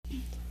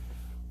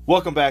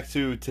Welcome back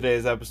to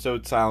today's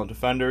episode, Silent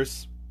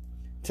Defenders.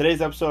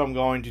 Today's episode, I'm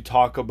going to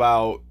talk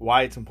about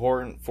why it's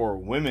important for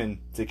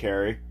women to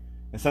carry.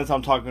 And since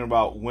I'm talking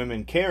about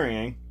women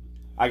carrying,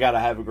 I gotta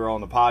have a girl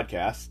on the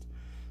podcast.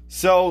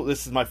 So,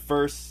 this is my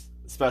first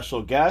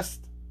special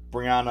guest,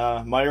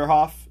 Brianna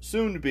Meyerhoff,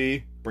 soon to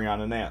be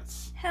Brianna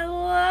Nance.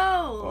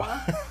 Hello!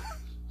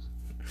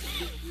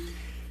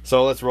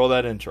 So, let's roll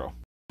that intro.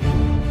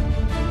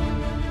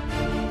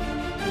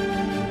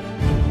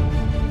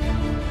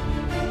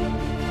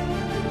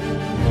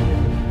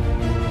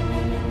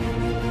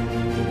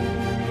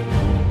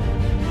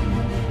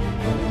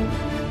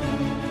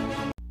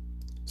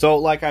 So,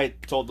 like I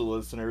told the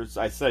listeners,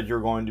 I said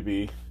you're going to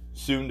be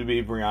soon to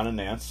be Brianna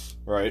Nance,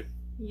 right?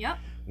 Yep.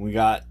 We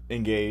got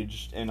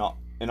engaged in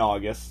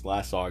August,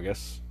 last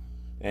August,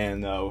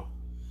 and the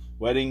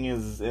wedding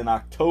is in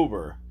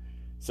October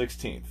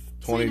 16th.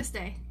 Sweetest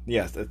day.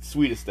 Yes, it's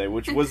sweetest day,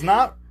 which was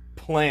not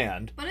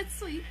planned. But it's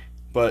sweet.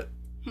 But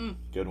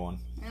good one.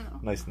 I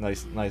know.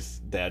 Nice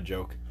dad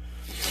joke.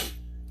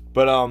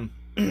 But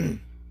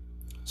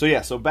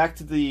so back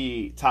to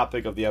the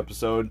topic of the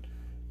episode.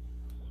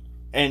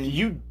 And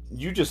you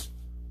just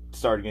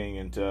started getting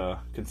into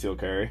concealed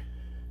carry.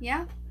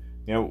 Yeah.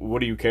 You know,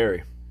 what do you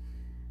carry?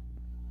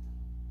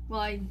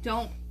 Well, I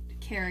don't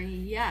carry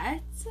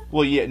yet.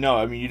 Well, yeah, no,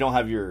 I mean, you don't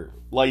have your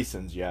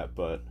license yet,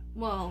 but...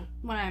 Well,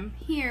 when I'm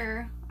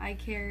here, I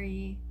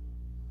carry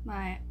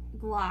my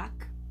Glock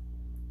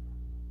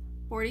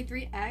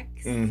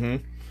 43X. Mm-hmm.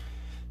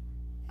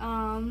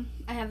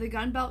 I have the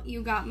gun belt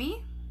you got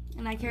me,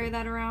 and I carry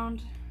that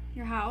around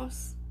your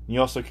house. You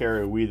also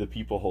carry a We the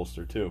People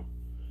holster, too.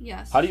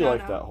 Yes. How do you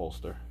like that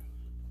holster?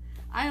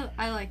 I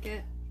like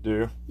it. Do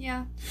you?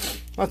 Yeah.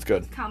 That's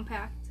good. It's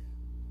compact.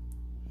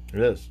 It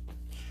is.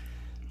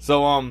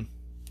 So,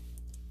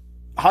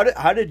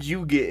 how did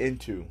you get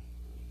into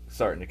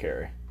starting to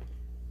carry?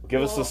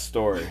 Give us a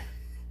story.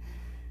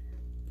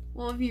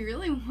 Well, if you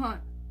really want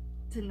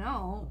to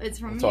know, it's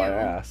from That's you. why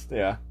I asked,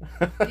 yeah.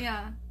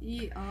 Yeah.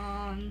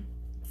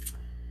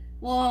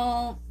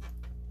 Well,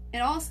 it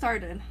all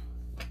started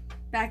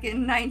back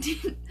in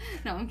 19...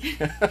 No, I'm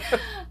kidding.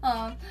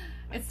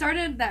 It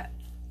started that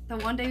the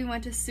one day we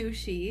went to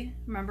sushi,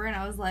 remember? And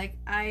I was like,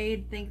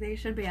 I think they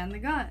should ban the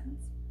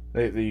guns.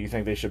 You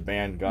think they should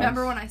ban guns?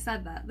 Remember when I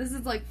said that? This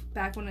is like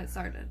back when it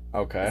started.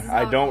 Okay.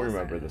 I don't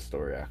remember the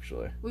story,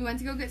 actually. We went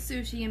to go get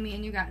sushi, and me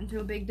and you got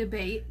into a big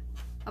debate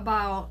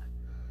about,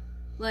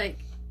 like,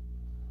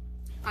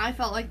 I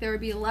felt like there would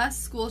be less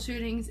school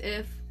shootings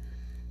if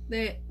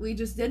we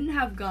just didn't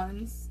have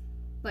guns,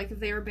 like if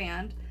they were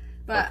banned.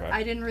 But okay.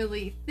 I didn't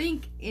really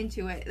think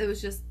into it. It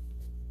was just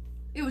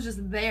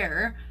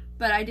there,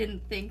 but I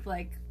didn't think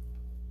like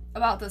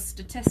about the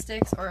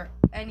statistics or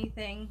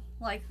anything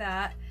like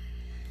that.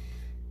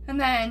 And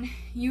then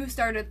you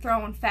started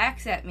throwing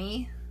facts at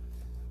me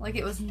like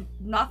it was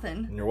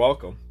nothing. You're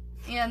welcome.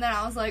 And then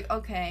I was like,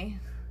 okay,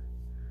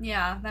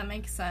 yeah, that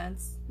makes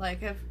sense.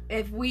 Like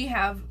if we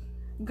have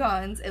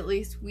guns, at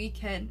least we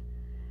can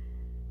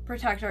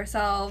protect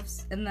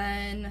ourselves. And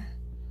then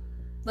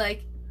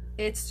like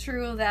it's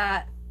true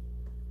that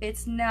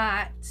it's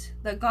not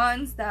the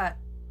guns that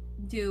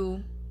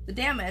do the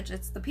damage,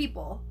 it's the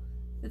people.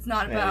 It's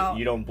not about...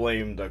 You don't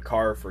blame the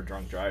car for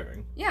drunk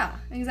driving. Yeah,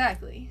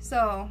 exactly.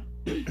 So,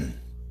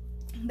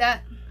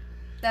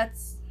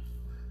 that's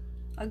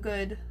a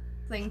good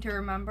thing to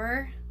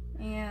remember.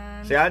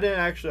 And see, I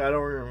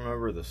don't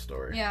remember the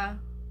story. Yeah.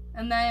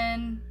 And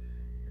then,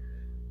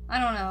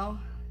 I don't know,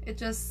 it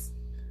just...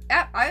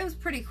 I was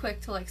pretty quick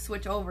to, like,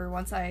 switch over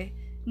once I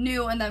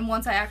knew, and then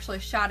once I actually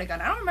shot a gun.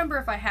 I don't remember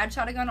if I had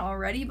shot a gun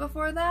already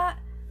before that,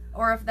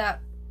 or if that...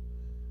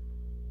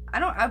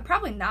 I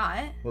probably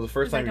not. Well, the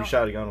first time you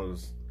shot a gun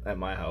was at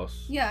my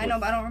house. Yeah, I know,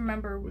 but I don't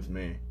remember. With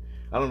me.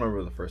 I don't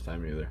remember the first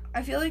time either.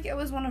 I feel like it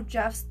was one of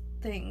Jeff's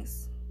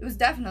things. It was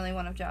definitely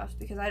one of Jeff's,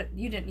 because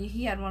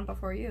he had one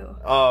before you.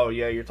 Oh,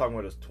 yeah, you're talking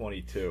about his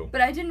 22. But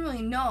I didn't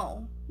really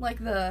know, is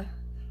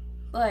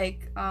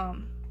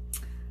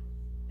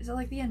it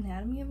like the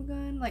anatomy of a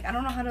gun? Like, I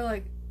don't know how to,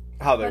 like...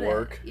 How they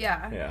work.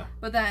 Yeah.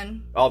 But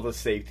then... all the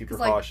safety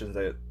precautions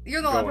that...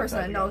 You're the only person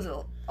that knows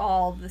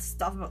all this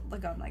stuff about the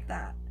gun like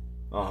that.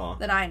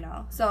 That I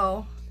know.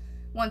 So,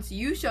 once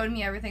you showed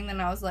me everything, then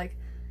I was like...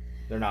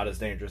 They're not as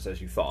dangerous as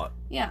you thought.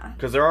 Yeah.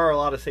 Because there are a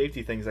lot of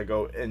safety things that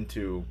go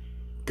into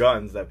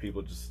guns that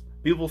people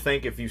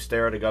think if you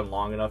stare at a gun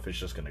long enough, it's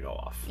just going to go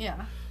off.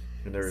 Yeah.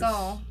 And there's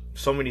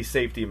so many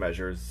safety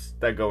measures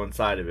that go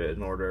inside of it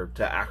in order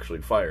to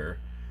actually fire.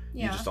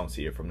 Yeah. You just don't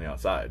see it from the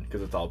outside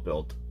because it's all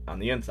built on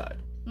the inside.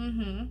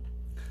 Mm-hmm.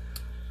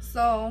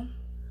 So,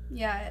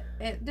 yeah,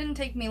 it didn't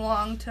take me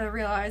long to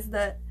realize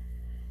that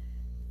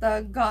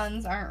the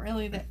guns aren't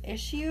really the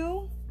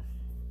issue,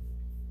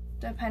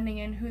 depending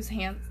on whose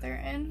hands they're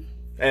in.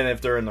 And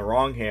if they're in the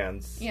wrong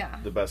hands,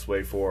 the best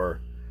way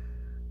for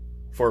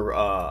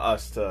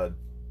us to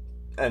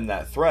end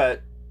that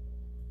threat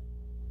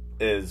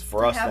is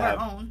for us to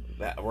have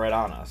that right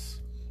on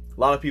us.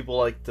 A lot of people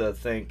like to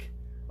think,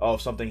 oh,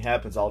 if something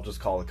happens, I'll just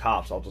call the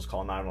cops. I'll just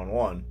call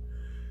 911.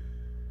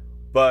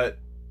 But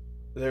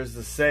there's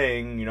the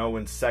saying, you know,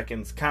 when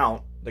seconds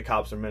count, the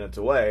cops are minutes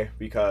away,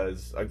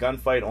 because a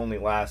gunfight only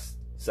lasts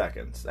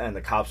seconds, and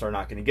the cops are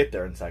not going to get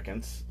there in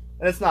seconds.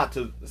 And it's not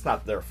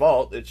their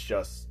fault. It's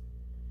just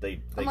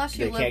they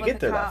can't get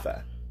there that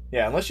fast.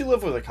 Yeah, unless you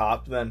live with a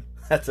cop, then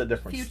that's a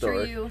different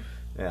story. Future you.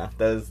 Yeah,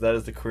 that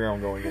is the career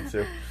I'm going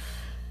into.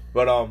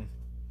 But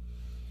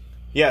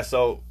yeah.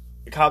 So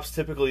the cops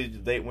typically,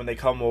 when they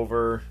come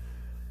over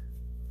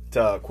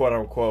to quote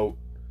unquote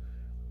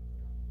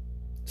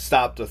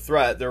stop the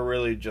threat, they're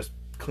really just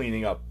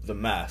cleaning up the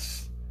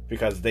mess,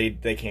 because they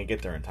can't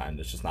get there in time.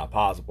 It's just not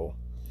possible.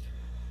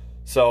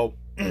 So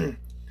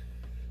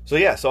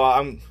yeah. So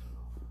I'm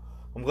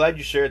glad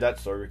you shared that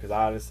story, because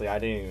honestly I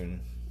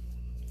didn't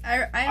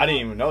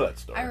even know that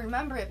story. I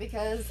remember it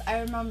because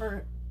I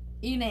remember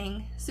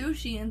eating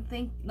sushi and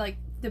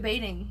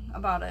debating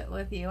about it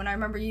with you, and I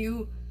remember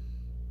you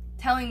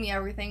telling me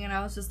everything, and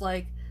I was just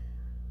like,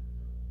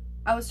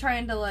 I was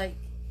trying to like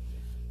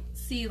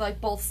see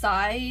like both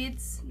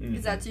sides,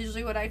 because that's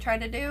usually what I try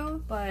to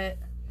do, but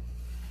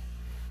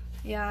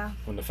yeah.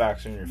 When the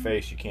facts are in your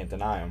face, you can't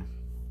deny them.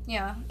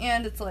 Yeah,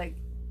 and it's like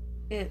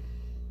it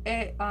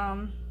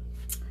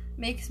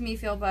makes me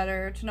feel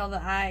better to know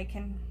that I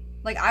can,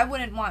 like, I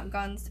wouldn't want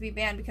guns to be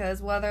banned,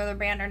 because whether they're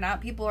banned or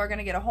not, people are going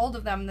to get a hold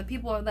of them. The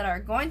people that are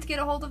going to get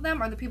a hold of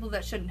them are the people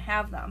that shouldn't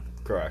have them.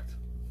 Correct.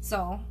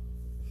 So.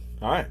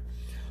 All right.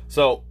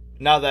 So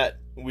now that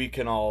we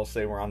can all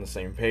say we're on the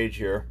same page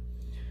here,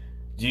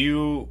 do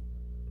you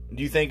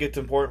think it's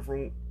important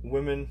for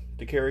women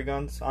to carry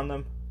guns on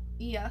them?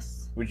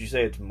 Yes. Would you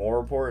say it's more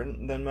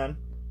important than men?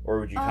 Or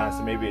would you kind of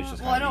say maybe it's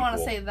just kind of I don't want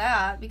to equal? say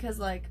that, because,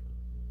 like,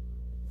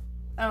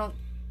 I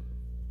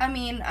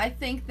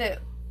think that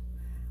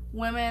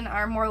women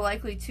are more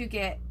likely to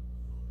get,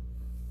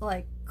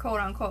 like,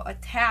 quote-unquote,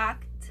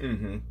 attacked.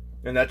 Mm-hmm.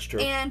 And that's true.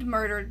 And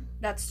murdered.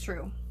 That's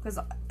true. Because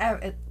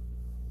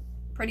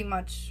pretty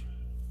much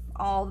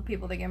all the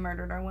people that get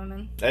murdered are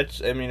women.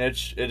 It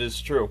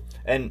is true.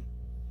 And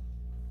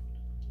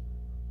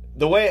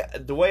the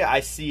way I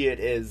see it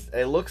is,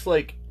 it looks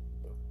like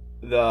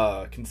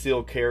the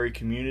concealed carry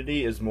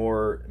community is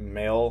more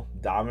male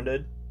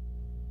dominated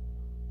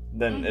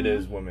than it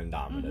is women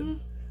dominated.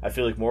 Mm-hmm. I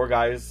feel like more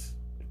guys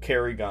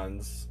carry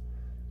guns,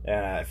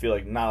 and I feel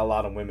like not a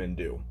lot of women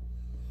do.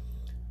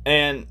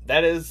 And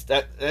that is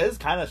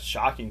kind of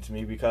shocking to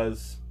me,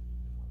 because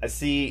I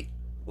see,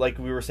 like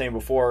we were saying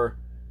before,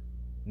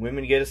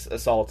 women get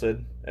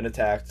assaulted and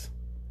attacked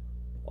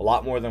a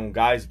lot more than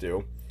guys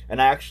do. And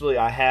actually,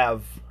 I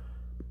have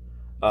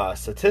a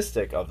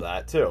statistic of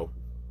that too.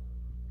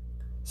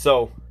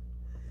 So,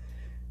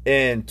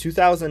 in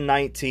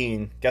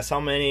 2019, guess how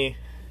many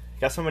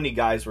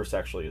guys were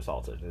sexually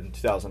assaulted in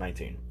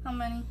 2019? How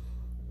many?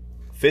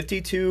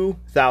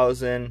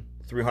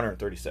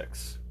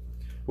 52,336.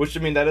 Which, I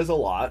mean, that is a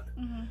lot.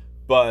 Mm-hmm.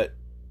 But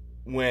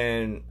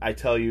when I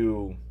tell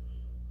you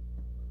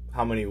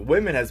how many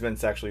women has been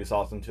sexually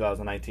assaulted in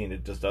 2019,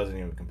 it just doesn't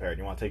even compare.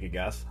 Do you want to take a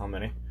guess? How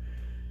many?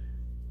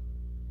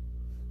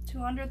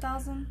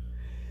 200,000?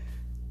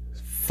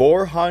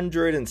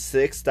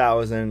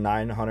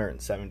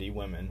 406,970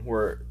 women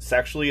were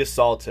sexually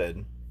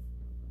assaulted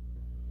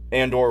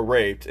and or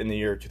raped in the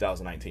year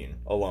 2019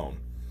 alone.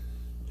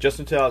 Just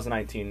in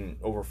 2019,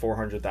 over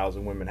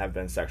 400,000 women have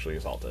been sexually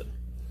assaulted.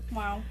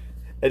 Wow.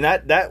 And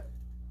that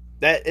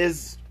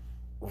is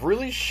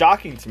really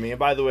shocking to me. And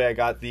by the way, I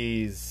got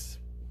these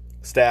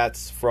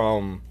stats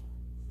from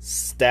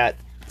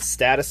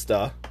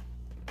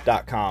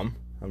Statista.com.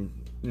 I'm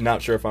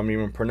not sure if I'm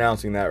even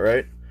pronouncing that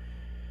right.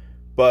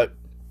 But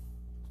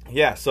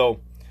yeah,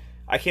 so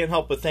I can't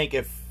help but think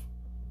if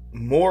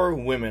more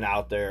women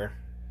out there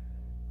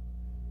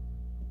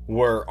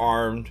were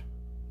armed,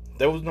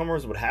 those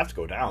numbers would have to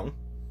go down.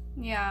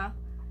 Yeah.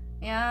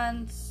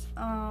 And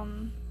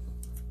trying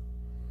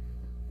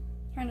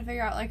to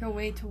figure out like a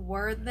way to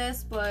word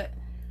this, but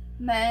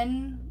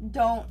men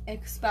don't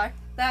expect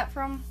that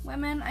from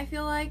women, I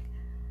feel like.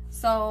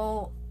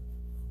 So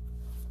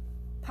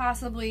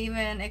possibly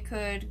even it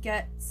could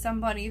get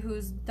somebody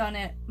who's done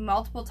it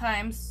multiple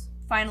times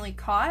finally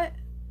caught,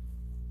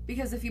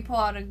 because if you pull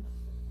out a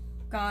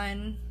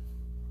gun,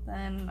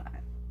 then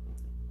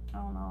I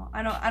don't know.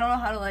 I don't know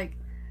how to like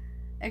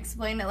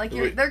explain it. Like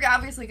they're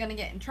obviously gonna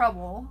get in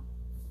trouble.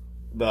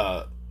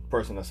 The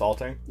person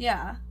assaulting?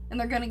 Yeah, and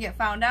they're gonna get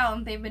found out,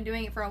 and they've been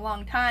doing it for a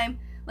long time.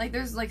 Like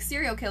there's like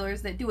serial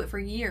killers that do it for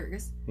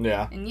years.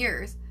 Yeah. And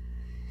years.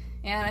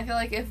 And I feel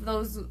like if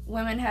those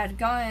women had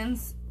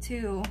guns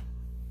to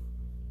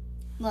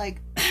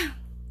like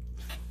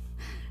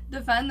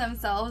defend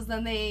themselves,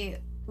 then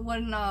they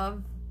wouldn't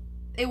have.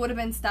 It would have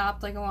been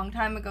stopped like a long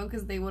time ago,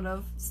 because they would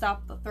have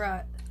stopped the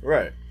threat.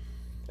 Right.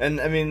 And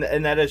I mean,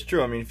 and that is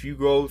true. I mean, if you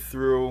go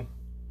through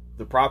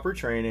the proper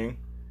training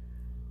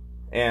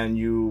and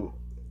you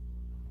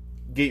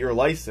get your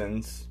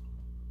license,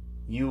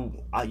 you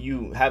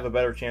have a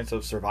better chance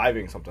of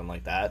surviving something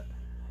like that.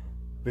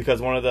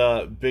 Because one of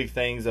the big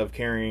things of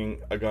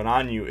carrying a gun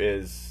on you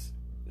is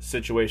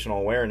situational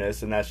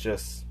awareness, and that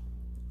just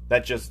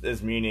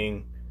is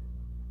meaning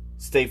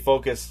stay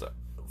focused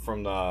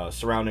from the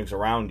surroundings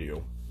around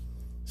you.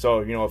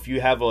 So, you know, if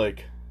you have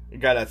like a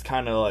guy that's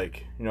kind of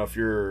like, you know, if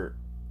you're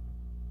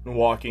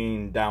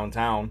walking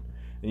downtown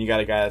and you got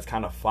a guy that's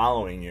kind of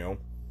following you,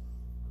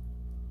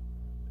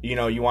 you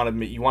know, you want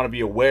to be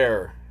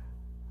aware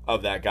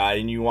of that guy,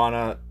 and you want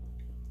to,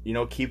 you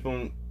know, keep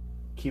him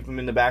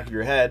in the back of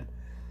your head.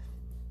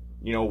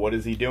 You know, what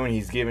is he doing?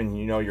 He's giving,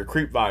 you know, your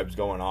creep vibes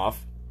going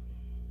off.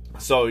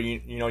 So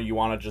you know, you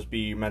want to just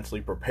be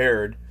mentally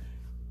prepared.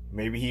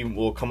 Maybe he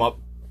will come up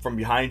from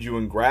behind you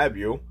and grab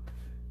you,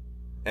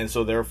 and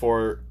so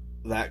therefore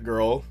that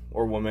girl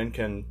or woman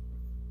can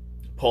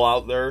pull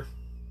out their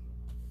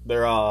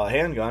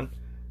handgun,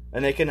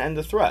 and they can end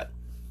the threat.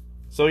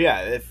 So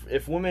yeah,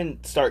 if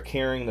women start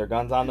carrying their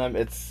guns on them,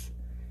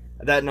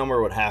 that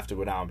number would have to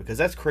go down, because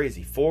that's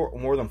crazy.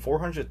 More than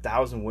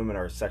 400,000 women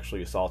are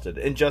sexually assaulted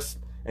in just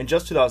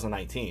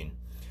 2019,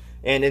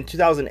 and in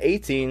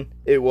 2018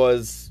 it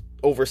was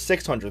over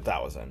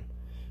 600,000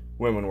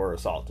 women were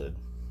assaulted.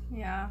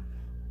 Yeah.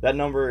 That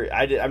number,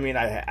 I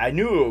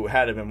knew it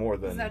had to be more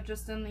than. Is that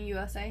just in the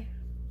USA?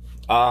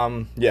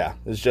 Yeah,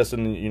 it's just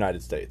in the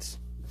United States.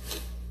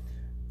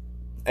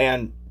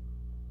 And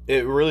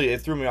it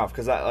threw me off,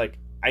 because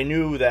I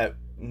knew that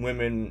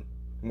women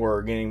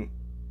were getting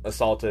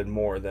assaulted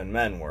more than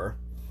men were,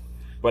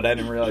 but I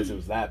didn't realize it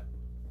was that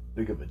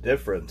big of a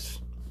difference.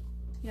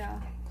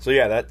 Yeah. So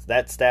yeah,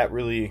 that stat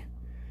really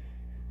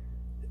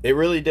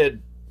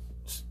did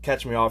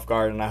catch me off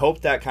guard, and I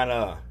hope that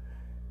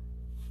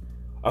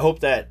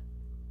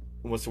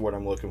what's the word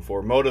I'm looking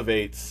for,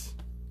 motivates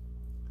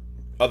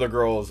other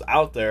girls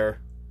out there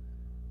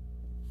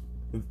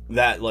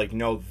that, like, you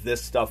know,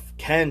 this stuff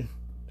can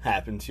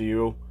happen to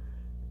you,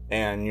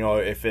 and, you know,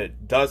 if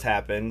it does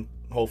happen,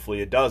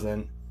 hopefully it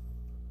doesn't,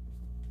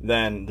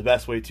 then the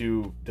best way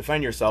to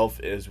defend yourself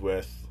is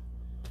with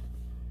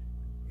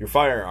your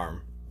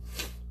firearm.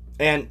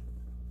 And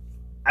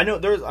I know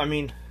there's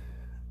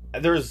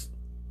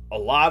a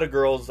lot of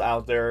girls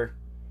out there.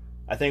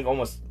 I think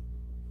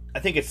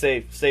it's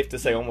safe to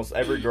say almost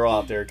every girl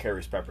out there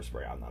carries pepper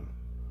spray on them.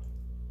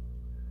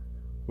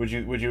 Would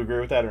you agree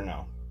with that, or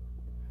no?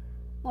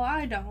 Well,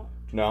 I don't.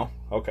 No?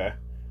 Okay.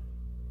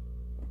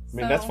 I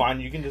mean, that's fine.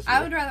 You can just.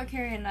 I would rather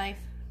carry a knife.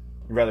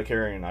 You'd rather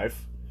carry a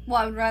knife?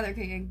 Well, I would rather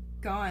carry a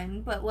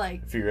gun, but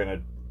like. If you're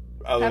gonna,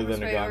 other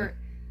than a gun.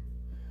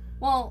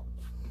 Well,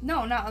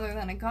 no, not other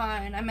than a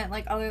gun. I meant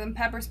like other than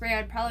pepper spray.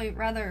 I'd probably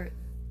rather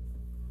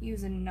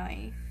use a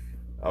knife.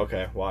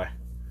 Okay, why?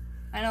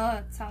 I know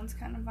that sounds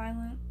kind of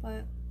violent,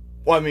 but.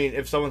 Well, I mean,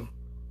 if someone's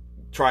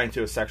trying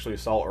to sexually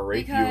assault or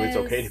rape you, it's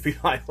okay to be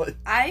violent.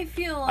 I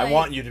feel like. I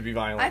want you to be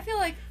violent. I feel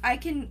like I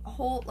can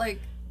hold, like,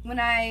 when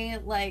I,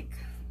 like,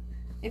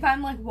 if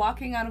I'm, like,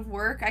 walking out of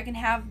work, I can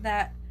have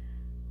that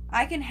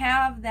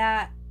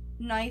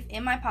knife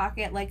in my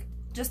pocket, like,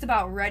 just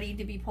about ready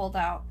to be pulled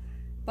out.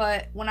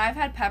 But when I've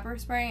had pepper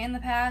spray in the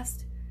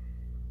past,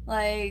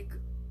 like,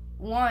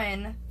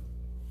 one,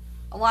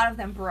 a lot of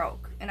them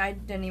broke, and I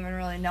didn't even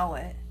really know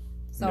it.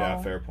 So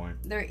yeah, fair point.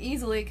 They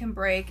easily can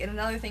break. And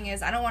another thing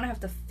is, I don't want to have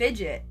to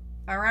fidget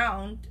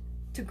around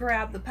to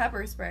grab the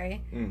pepper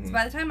spray. Mm-hmm. So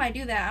by the time I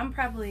do that, I'm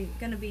probably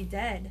going to be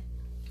dead.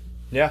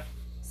 Yeah.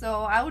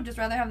 So I would just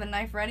rather have the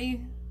knife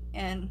ready,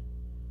 and,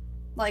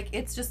 like,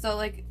 it's just so,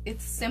 like,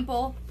 it's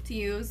simple to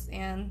use,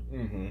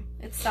 and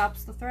it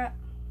stops the threat.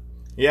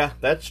 Yeah,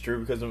 that's true,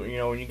 because, you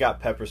know, when you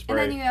got pepper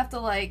spray. And then you have to,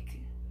 like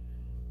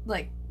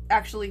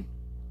actually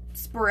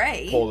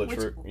spray. Pull the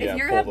trigger. If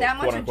you have that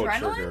much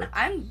adrenaline, trigger.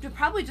 I'm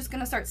probably just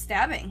gonna start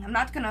stabbing. I'm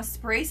not gonna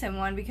spray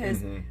someone,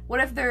 because what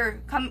if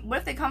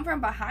they come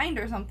from behind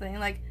or something?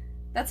 Like,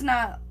 that's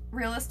not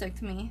realistic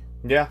to me.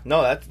 Yeah,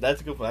 no,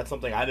 that's a good point. That's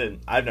something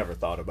I've never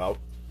thought about.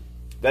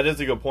 That is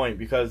a good point,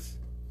 because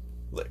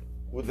like,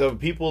 with the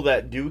people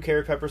that do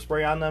carry pepper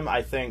spray on them,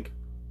 I think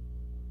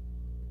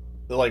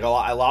like a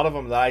lot of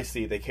them that I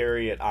see, they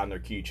carry it on their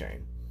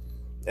keychain.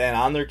 And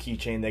on their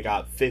keychain, they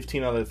got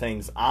 15 other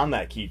things on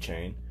that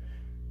keychain.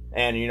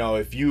 And, you know,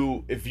 if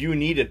you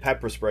needed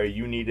pepper spray,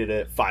 you needed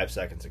it 5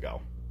 seconds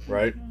ago,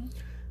 right? Mm-hmm.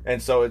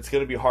 And so it's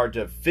going to be hard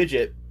to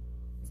fidget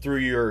through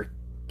your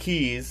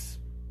keys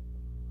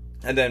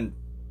and then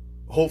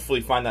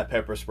hopefully find that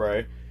pepper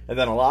spray. And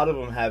then a lot of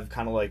them have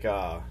kind of like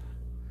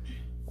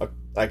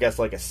I guess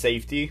like a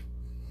safety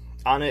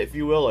on it, if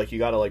you will. Like, you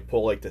got to like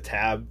pull like the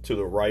tab to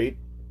the right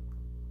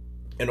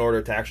in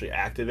order to actually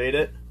activate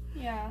it.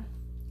 Yeah.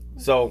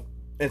 So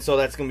that's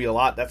going to be a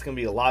lot. That's going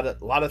to be a lot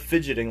of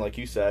fidgeting, like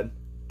you said,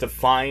 to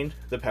find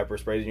the pepper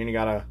spray. You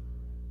gotta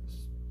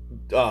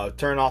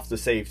turn off the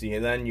safety,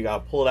 and then you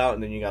gotta pull it out,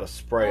 and then you gotta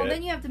spray it. Well,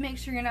 then you have to make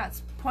sure you're not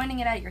pointing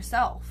it at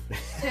yourself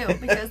too,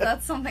 because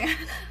that's something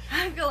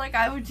I feel like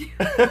I would do.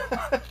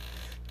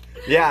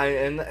 Yeah,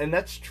 and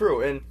that's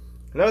true. And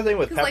another thing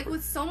with pepper, like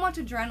with so much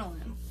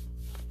adrenaline.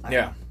 Sorry,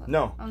 yeah,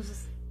 no. I was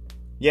just.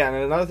 Yeah, and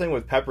another thing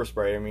with pepper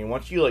spray. I mean,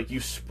 once you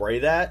spray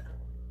that,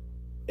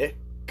 it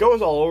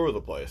goes all over the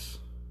place.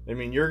 I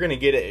mean, you're gonna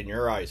get it in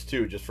your eyes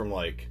too, just from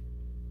like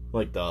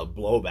the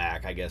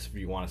blowback, I guess, if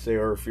you want to say,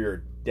 or if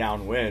you're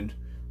downwind,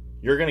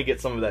 you're gonna get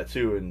some of that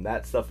too, and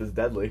that stuff is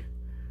deadly.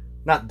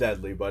 not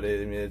deadly, but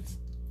it's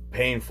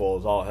painful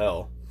as all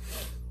hell.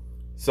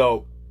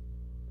 So,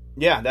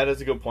 yeah, that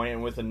is a good point.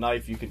 And with a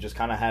knife, you can just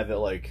kind of have it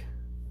like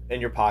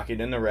in your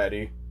pocket in the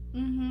ready.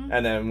 Mm-hmm.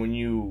 And then when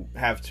you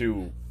have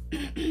to,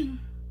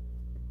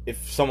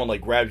 if someone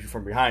like grabs you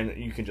from behind,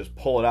 you can just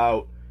pull it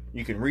out.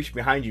 You can reach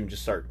behind you and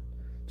just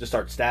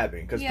start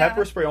stabbing, because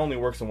pepper spray only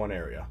works in one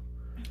area.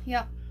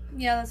 Yep.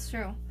 Yeah, that's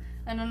true.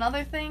 And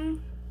another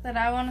thing that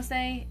I want to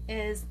say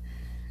is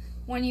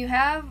when you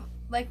have,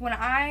 like, when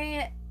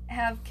I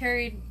have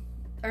carried,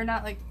 or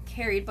not like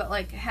carried, but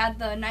like had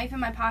the knife in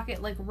my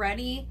pocket like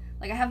ready,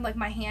 like I have like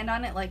my hand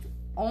on it like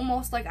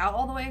almost like out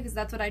all the way, because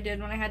that's what I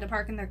did when I had to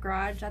park in their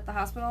garage at the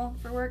hospital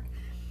for work.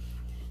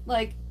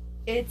 Like,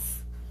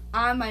 it's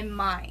on my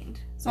mind,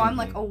 so I'm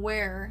like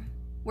aware.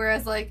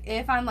 Whereas like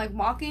if I'm like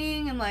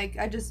walking and like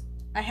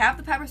I have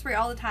the pepper spray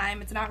all the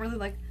time, it's not really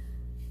like,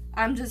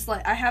 I'm just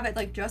like, I have it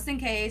like just in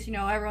case, you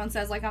know, everyone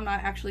says like I'm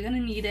not actually gonna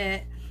need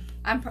it.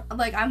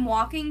 I'm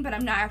walking, but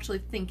I'm not actually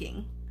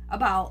thinking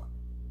about,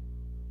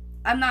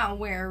 I'm not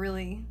aware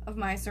really of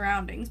my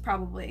surroundings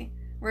probably.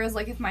 Whereas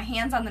like if my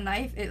hand's on the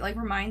knife, it like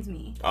reminds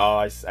me. Oh,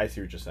 I see what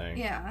you're saying.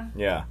 Yeah.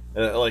 Yeah.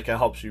 Like it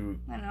helps you.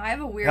 I don't know. I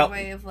have a weird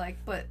way of like,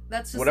 but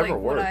that's just whatever like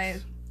works. what I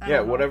yeah,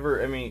 don't know.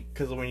 whatever. I mean,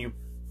 because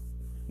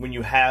when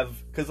you have,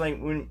 because like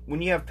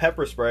when you have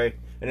pepper spray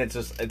and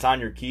it's on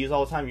your keys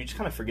all the time, you just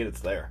kind of forget it's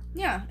there.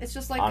 Yeah, it's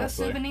just like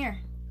honestly. a souvenir.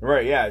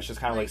 Right. Yeah, it's just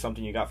kind of like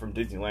something you got from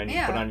Disneyland.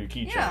 You put on your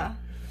keychain. Yeah.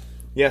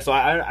 Yeah. So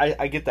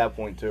I get that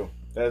point too.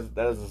 That is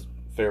a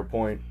fair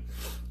point.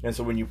 And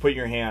so when you put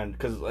your hand,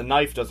 because a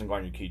knife doesn't go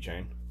on your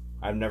keychain.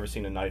 I've never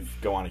seen a knife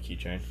go on a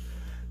keychain.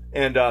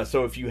 And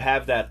so if you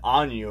have that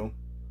on you,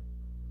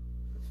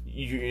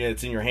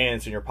 it's in your hand,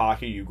 it's in your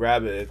pocket, you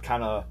grab it, it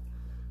kind of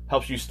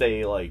helps you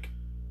stay like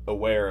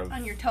aware of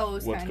on your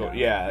toes. What's going?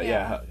 Yeah.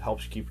 Yeah,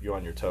 helps keep you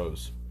on your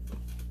toes.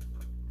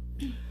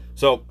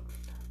 So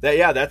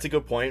that's a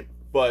good point.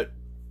 But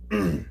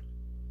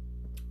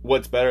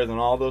what's better than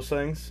all those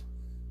things?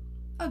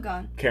 A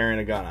gun. Carrying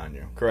a gun on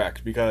you,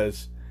 correct?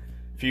 Because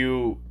if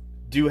you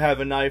do have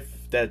a knife,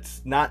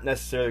 that's not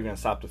necessarily going to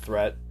stop the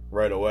threat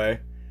right away,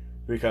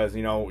 because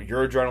you know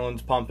your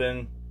adrenaline's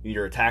pumping,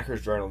 your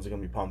attacker's adrenaline's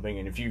going to be pumping,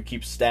 and if you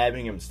keep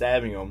stabbing him,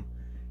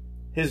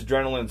 his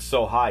adrenaline's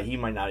so high he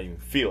might not even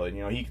feel it.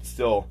 You know, he could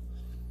still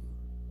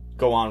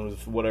go on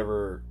with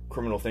whatever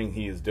criminal thing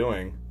he is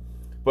doing.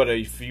 But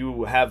if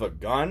you have a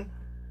gun,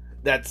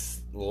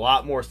 that's a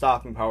lot more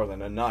stopping power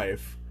than a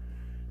knife.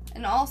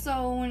 And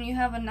also, when you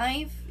have a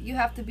knife, you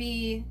have to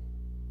be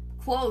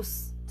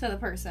close to the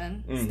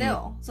person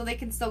still, so they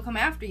can still come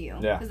after you.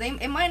 Yeah. Because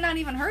it might not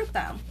even hurt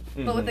them.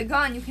 But with a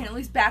gun, you can at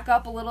least back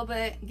up a little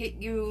bit,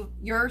 get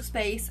your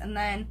space, and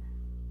then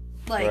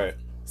like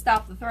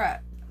stop the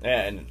threat.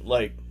 And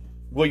like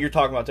what you're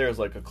talking about there is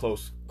like a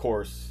close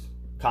course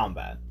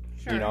combat.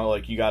 Sure. You know,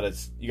 like you got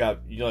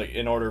like,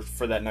 in order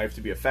for that knife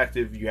to be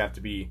effective, you have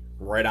to be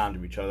right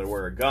onto each other.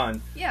 Where a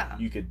gun,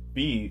 you could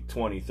be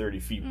 20, 30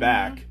 feet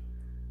back,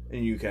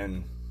 and you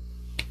can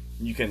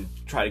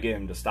try to get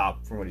him to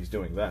stop from what he's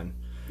doing then.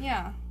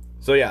 Yeah.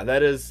 So yeah,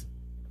 those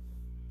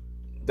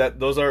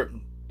are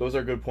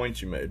good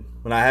points you made.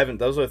 When I haven't,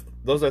 those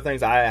are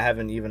things I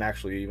haven't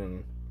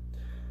even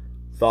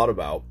thought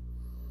about.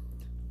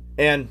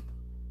 And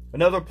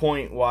another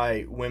point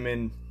why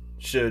women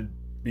should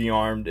be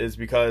armed is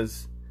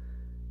because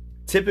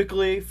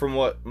typically, from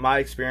what my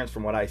experience,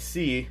 from what I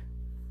see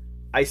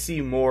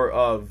more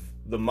of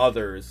the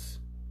mothers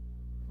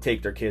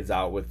take their kids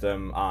out with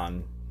them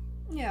on,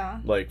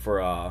 like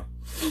for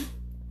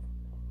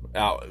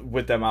out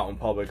with them out in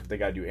public if they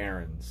gotta do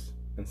errands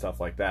and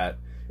stuff like that.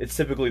 It's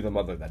typically the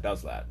mother that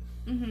does that.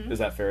 Is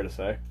that fair to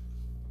say?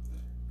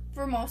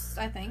 For most,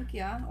 I think,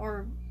 yeah,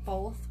 or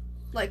both,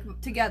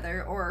 like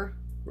together, or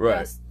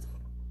just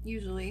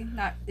usually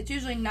not. It's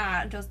usually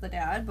not just the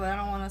dad, but I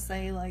don't want to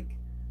say like,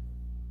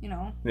 you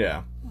know.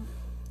 Yeah,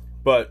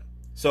 but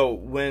so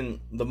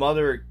when the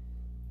mother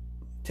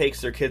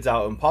takes their kids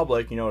out in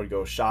public, you know, to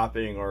go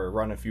shopping or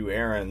run a few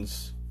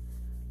errands,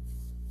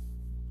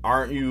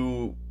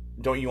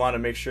 don't you want to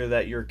make sure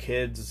that your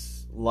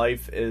kid's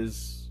life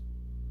is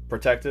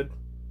protected?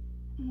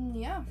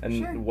 Yeah, and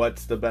sure.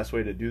 What's the best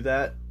way to do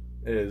that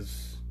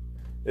is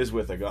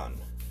with a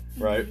gun,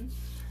 right?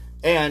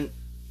 And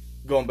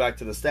going back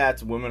to the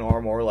stats, women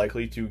are more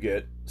likely to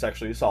get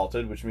sexually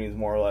assaulted, which means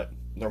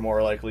they're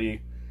more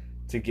likely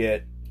to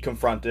get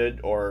confronted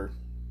or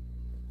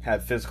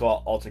have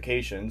physical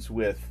altercations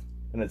with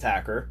an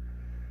attacker.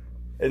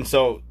 And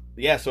so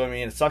I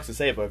mean, it sucks to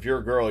say it, but if you're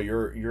a girl,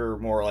 you're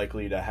more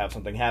likely to have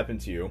something happen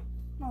to you.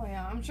 Oh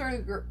yeah, I'm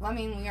sure. I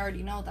mean, we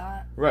already know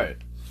that. Right.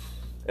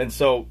 And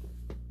so,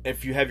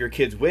 if you have your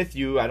kids with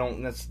you,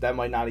 that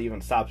might not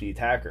even stop the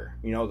attacker.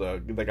 You know,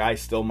 the guy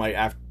still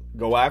might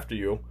go after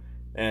you,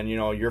 and you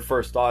know your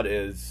first thought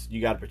is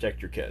you got to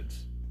protect your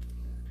kids.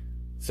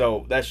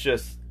 So that's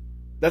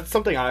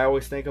something I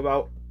always think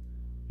about,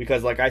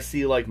 because like I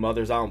see like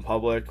mothers out in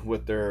public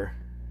with their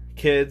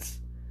kids.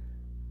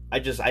 I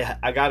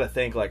gotta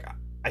think, like,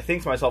 I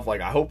think to myself, like,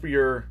 I hope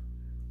you're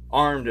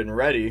armed and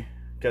ready,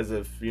 because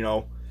if, you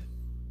know,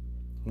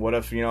 What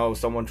if,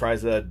 someone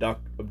tries to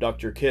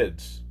abduct your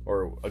kids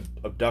or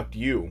abduct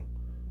you?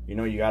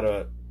 You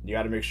gotta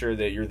make sure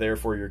that you're there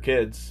for your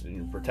kids and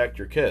you protect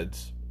your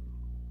kids.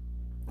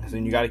 So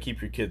then you gotta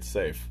keep your kids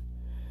safe.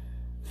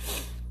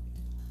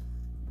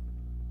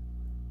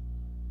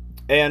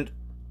 And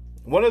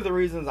one of the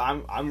reasons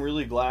I'm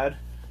really glad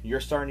you're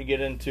starting to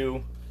get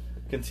into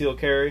concealed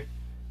carry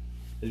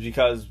is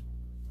because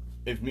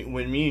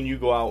when me and you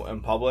go out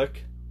in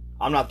public,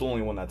 I'm not the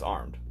only one that's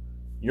armed.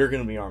 You're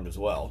going to be armed as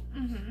well.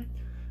 Mm-hmm.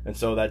 And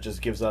so that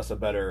just gives us a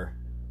better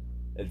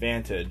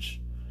advantage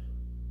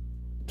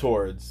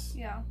towards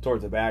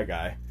the bad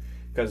guy.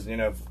 Because,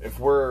 if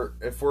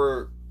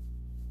we're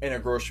in a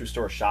grocery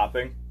store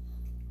shopping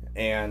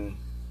and,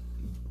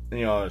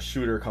 a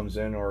shooter comes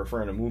in, or if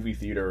we're in a movie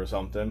theater or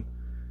something,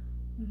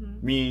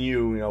 me and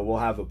you, we'll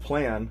have a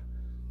plan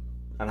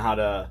on how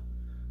to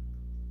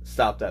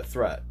stop that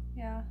threat.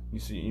 Yeah.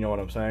 You know what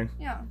I'm saying?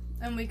 Yeah.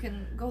 And we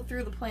can go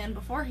through the plan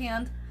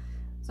beforehand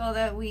so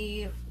that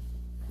we,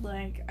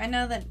 I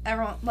know that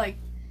everyone,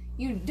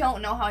 you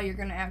don't know how you're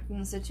going to act in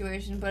the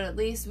situation, but at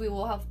least we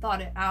will have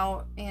thought it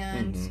out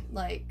and,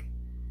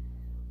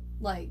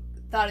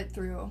 thought it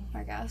through,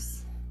 I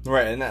guess.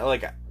 Right, and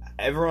that,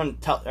 everyone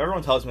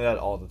tells me that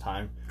all the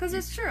time. Because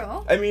it's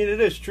true. I mean, it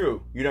is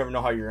true. You never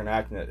know how you're going to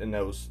act in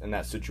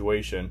that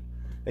situation.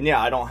 And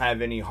yeah, I don't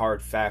have any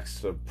hard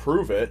facts to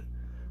prove it,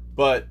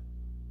 but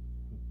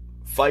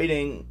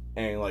fighting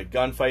and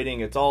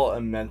gunfighting, it's all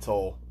a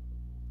mental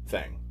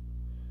thing,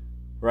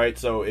 right?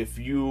 So if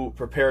you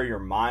prepare your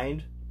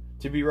mind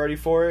to be ready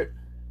for it,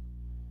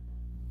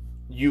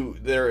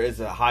 there is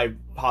a high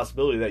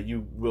possibility that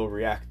you will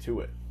react to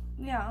it.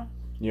 Yeah.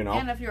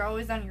 And if you're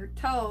always on your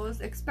toes,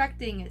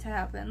 expecting it to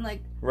happen,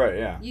 right,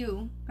 yeah,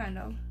 you kind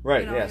of,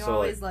 right, yeah, you're so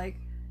always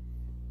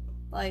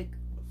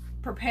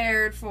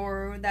prepared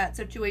for that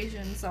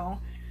situation. So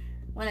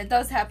when it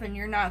does happen,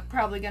 you're not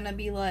probably gonna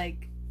be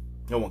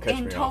no one catch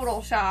in me total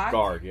off shock.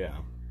 Guard, yeah.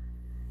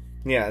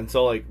 Yeah, and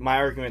so my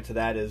argument to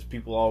that is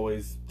people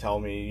always tell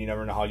me you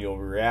never know how you'll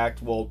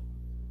react. Well,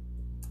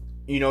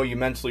 you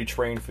mentally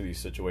train for these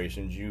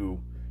situations. You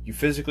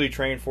physically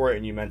train for it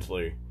and you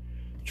mentally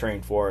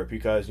train for it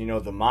because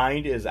the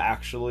mind is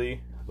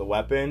actually the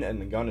weapon and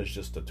the gun is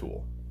just a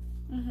tool.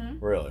 Mm-hmm.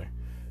 Really,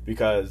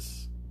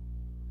 because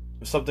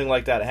if something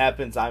like that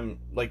happens, I'm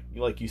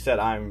like you said,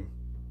 I'm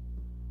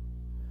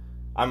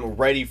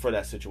ready for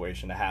that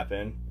situation to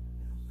happen.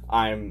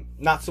 I'm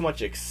not so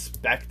much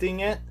expecting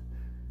it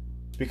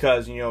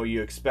because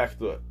you expect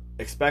the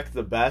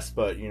best,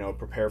 but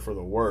prepare for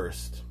the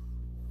worst.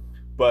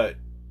 But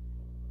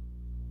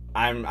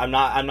I'm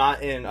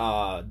not in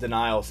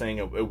denial saying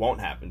it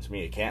won't happen to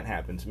me. It can't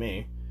happen to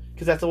me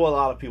because that's what a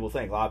lot of people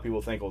think. A lot of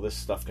people think, "Well, this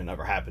stuff can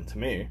never happen to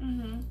me."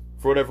 Mm-hmm.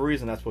 For whatever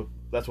reason, that's what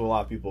a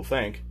lot of people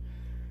think.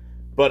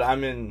 But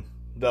I'm in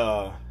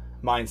the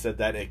mindset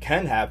that it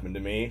can happen to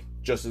me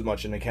just as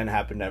much, and it can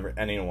happen to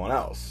anyone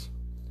else.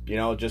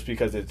 Just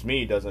because it's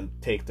me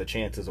doesn't take the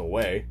chances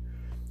away.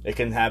 It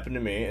can happen to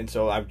me, and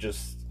so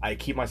I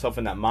keep myself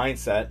in that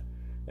mindset.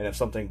 And if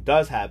something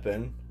does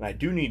happen, and I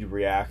do need to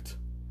react,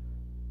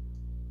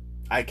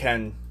 I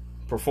can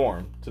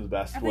perform to the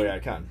best way I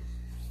can.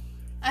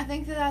 I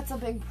think that's a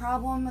big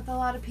problem with a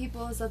lot of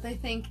people is that they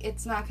think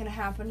it's not going to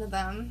happen to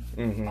them.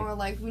 Mm-hmm. Or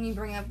when you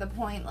bring up the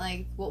point,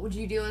 what would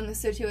you do in this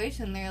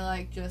situation? They're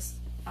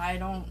I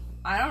don't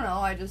know.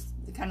 I just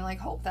kind of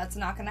hope that's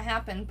not going to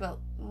happen. But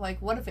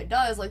what if it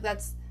does?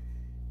 That's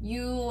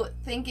you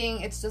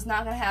thinking it's just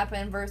not going to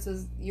happen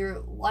versus your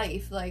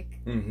life.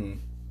 Mm-hmm.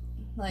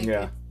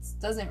 It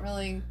doesn't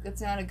really.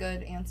 It's not a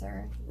good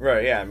answer.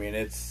 Right. Yeah. I mean,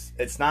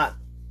 it's not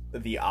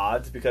the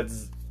odds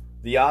because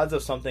the odds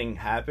of something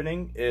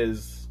happening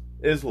is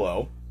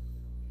low,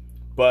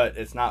 but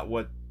it's not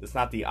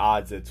the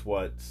odds. It's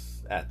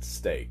what's at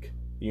stake.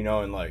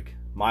 In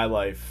my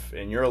life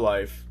and your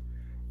life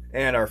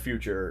and our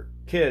future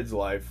kids'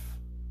 life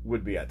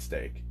would be at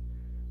stake.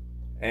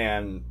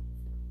 And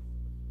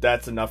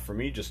that's enough for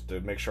me just to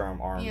make sure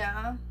I'm armed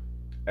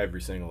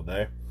every single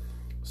day.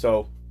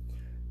 So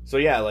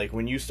yeah,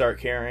 when you start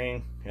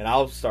carrying and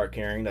I'll start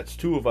carrying, that's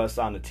two of us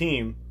on the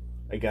team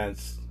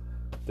against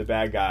the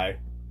bad guy,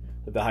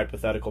 the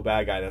hypothetical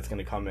bad guy that's going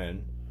to come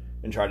in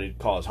and try to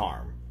cause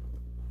harm.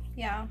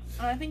 Yeah,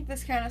 and I think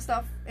this kind of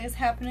stuff is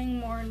happening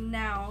more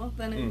now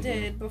than it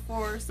did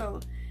before,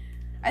 so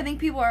I think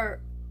people are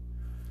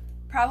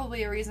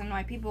probably a reason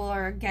why people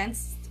are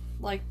against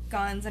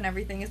guns and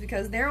everything is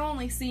because they're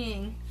only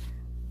seeing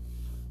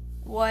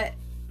let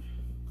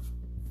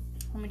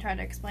me try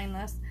to explain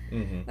this.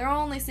 Mm-hmm. They're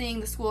only seeing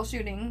the school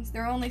shootings,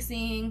 they're only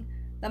seeing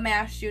the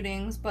mass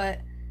shootings,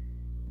 but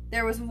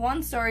there was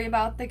one story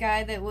about the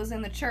guy that was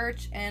in the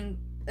church and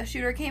a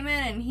shooter came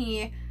in and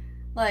he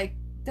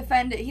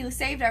he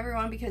saved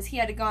everyone because he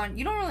had a gun.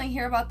 You don't really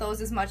hear about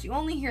those as much. You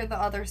only hear the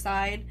other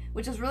side,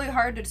 which is really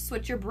hard to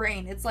switch your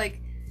brain. It's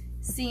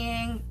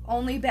seeing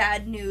only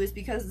bad news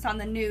because it's on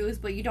the news,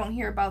 but you don't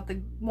hear about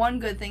the one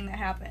good thing that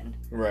happened.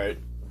 Right.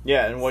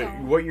 Yeah, and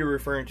what you're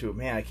referring to,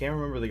 man, I can't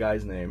remember the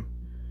guy's name.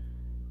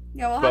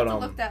 Yeah, we'll have to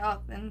look that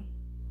up.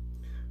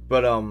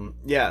 But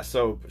yeah.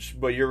 So,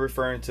 but you're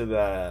referring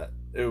to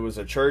it was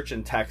a church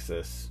in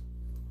Texas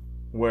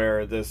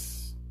where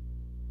this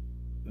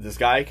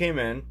guy came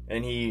in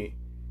and he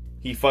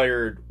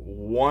fired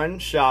one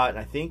shot. And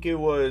I think it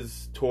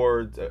was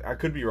towards. I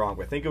could be wrong,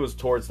 but I think it was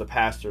towards the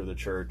pastor of the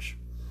church.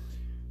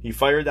 He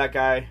fired that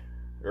guy,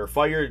 or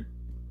fired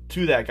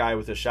to that guy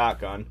with a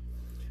shotgun,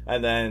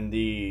 and then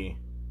the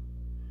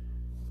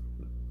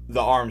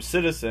armed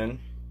citizen,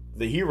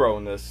 the hero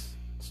in this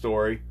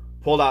story,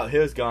 pulled out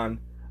his gun,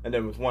 and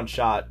then with one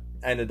shot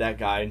ended that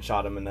guy and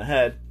shot him in the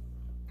head,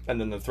 and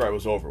then the threat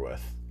was over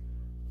with.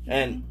 Mm-hmm.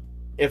 And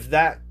if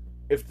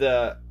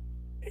the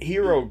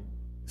hero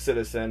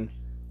citizen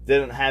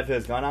didn't have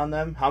his gun on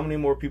them, how many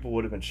more people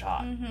would have been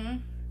shot? Mm-hmm.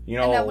 You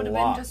know, and that would have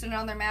been just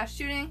another mass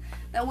shooting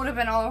that would have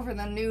been all over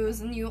the news,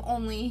 and you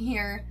only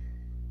hear,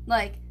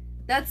 like,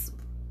 that's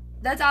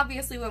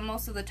obviously what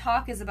most of the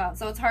talk is about.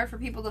 So it's hard for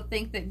people to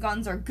think that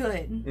guns are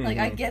good. Mm-hmm. Like,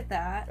 I get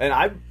that. And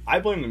I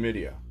blame the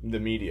media.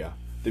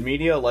 The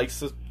media likes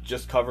to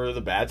just cover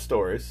the bad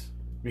stories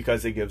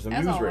because it gives them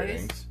news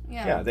ratings.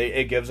 Yeah,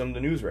 it gives them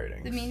the news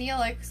ratings. The media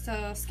likes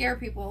to scare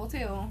people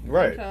too,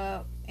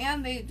 right?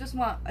 And they just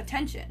want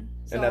attention.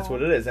 So. And that's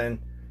what it is. And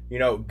you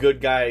know, good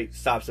guy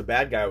stops a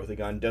bad guy with a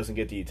gun doesn't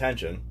get the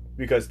attention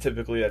because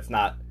typically that's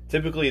not.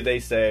 Typically they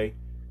say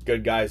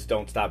good guys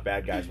don't stop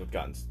bad guys with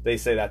guns. They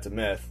say that's a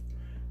myth.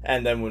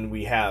 And then when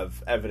we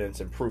have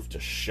evidence and proof to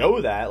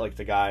show that, like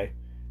the guy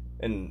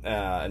in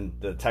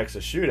the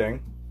Texas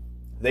shooting,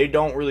 they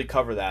don't really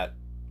cover that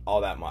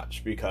all that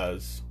much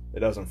because it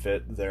doesn't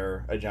fit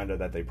their agenda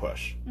that they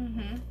push.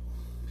 Mm-hmm.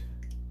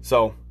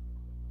 So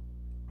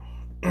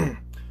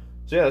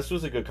yeah, this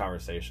was a good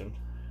conversation.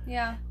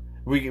 Yeah.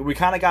 We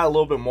kind of got a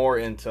little bit more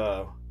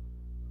into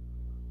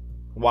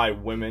why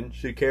women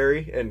should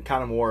carry and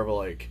kind of more of a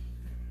like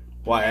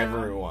why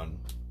everyone.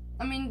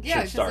 I mean,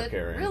 yeah, because it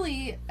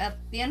really, at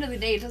the end of the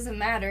day, it doesn't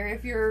matter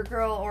if you're a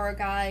girl or a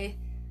guy,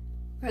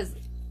 because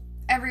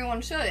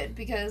everyone should,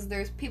 because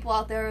there's people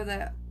out there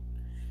that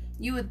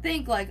you would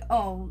think, like,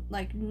 oh,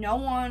 like, no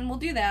one will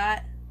do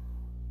that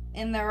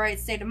in the right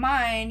state of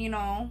mind, you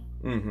know,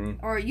 mm-hmm.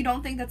 or you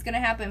don't think that's going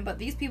to happen, but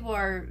these people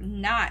are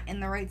not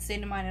in the right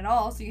state of mind at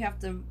all, so you have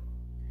to,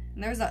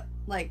 and there's a,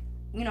 like,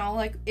 you know,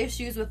 like,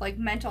 issues with, like,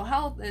 mental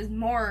health is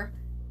more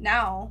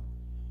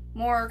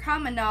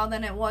common now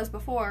than it was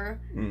before,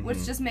 mm-hmm.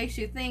 which just makes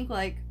you think,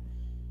 like,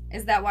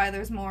 is that why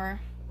there's more,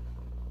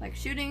 like,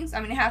 shootings?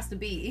 I mean, it has to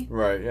be.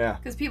 Right, yeah.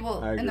 Because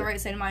people in the right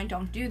state of mind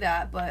don't do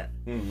that, but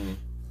mm-hmm.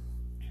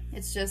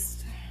 it's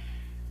just,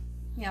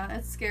 yeah,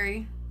 it's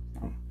scary.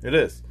 It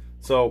is.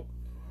 So,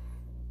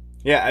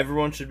 yeah,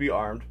 everyone should be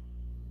armed.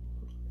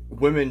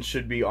 Women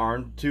should be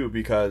armed, too,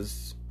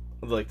 because,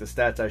 like, the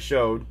stats I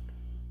showed,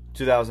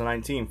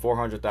 2019,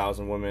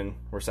 400,000 women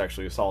were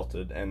sexually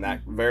assaulted, and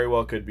that very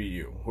well could be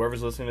you.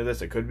 Whoever's listening to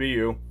this, it could be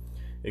you.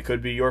 It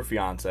could be your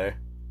fiance.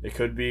 It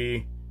could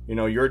be, you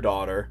know, your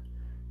daughter.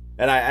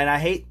 And I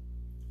hate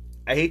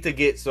to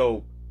get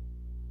so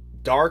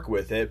dark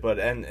with it, but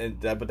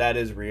that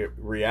is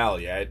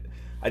reality.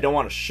 I don't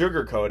want to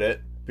sugarcoat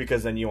it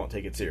because then you won't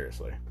take it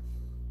seriously.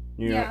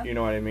 You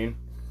know what I mean?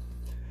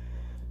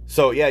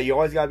 So yeah, you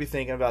always gotta be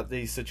thinking about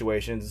these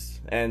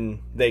situations, and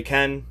they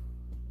can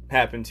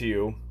happen to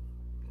you.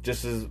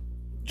 Just as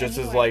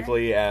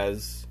likely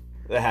as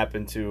it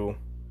happened to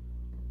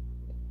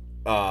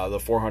the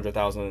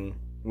 400,000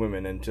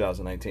 women in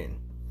 2019.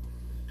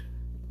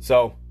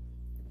 So,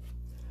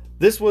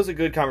 this was a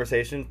good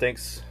conversation.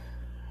 Thanks,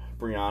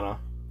 Brianna.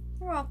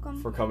 You're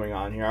welcome. For coming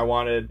on here. I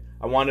wanted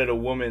a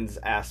woman's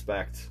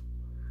aspect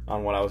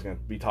on what I was going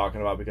to be talking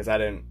about because I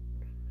don't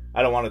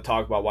want to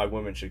talk about why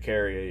women should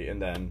carry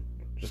and then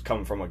just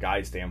come from a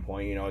guy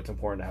standpoint. You know, it's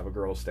important to have a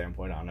girl's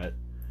standpoint on it.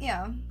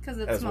 Yeah, because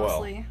it's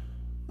mostly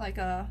like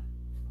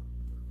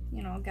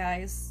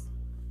guys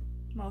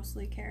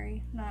mostly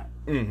carry, not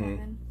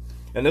women.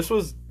 And this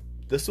was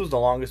the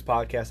longest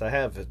podcast I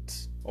have.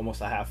 It's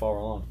almost a half hour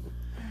long.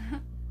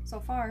 So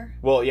far.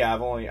 Well, yeah,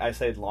 I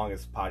say the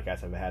longest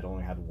podcast I've had.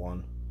 Only had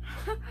one.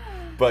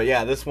 But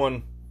yeah, this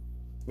one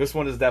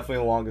is definitely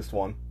the longest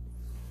one.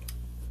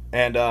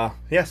 And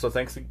yeah, so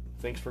thanks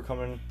for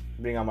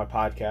being on my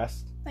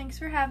podcast. Thanks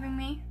for having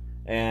me.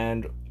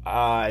 And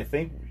I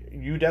think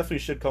you definitely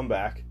should come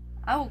back.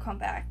 I will come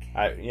back.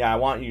 I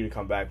want you to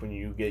come back when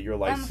you get your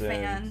license. I'm a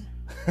fan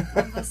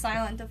of the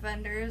Silent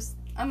Defenders.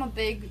 I'm a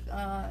big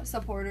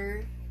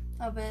supporter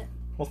of it.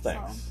 Well,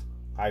 thanks. So.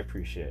 I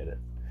appreciate it.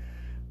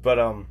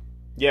 But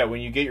yeah, when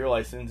you get your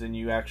license and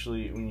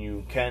when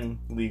you can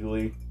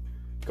legally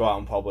go out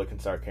in public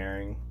and start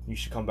carrying, you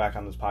should come back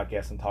on this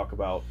podcast and talk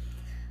about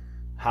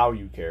how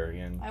you carry.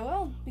 And I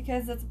will,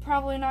 because it's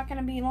probably not going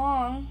to be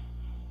long.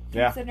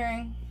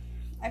 Considering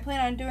I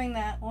plan on doing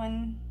that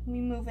when we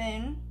move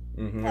in.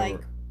 Mm-hmm. Like,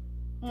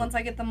 once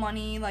I get the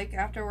money, like,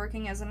 after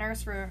working as a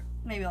nurse for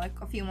maybe, like,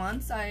 a few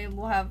months, I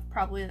will have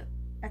probably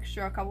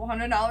extra a couple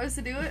 $100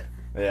 to do it.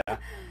 Yeah.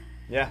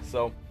 Yeah,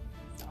 so,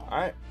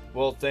 alright.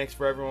 Well, thanks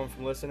for everyone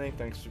for listening.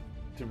 Thanks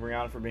to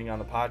Brianna for being on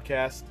the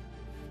podcast.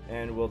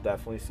 And we'll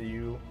definitely see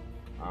you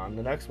on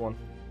the next one.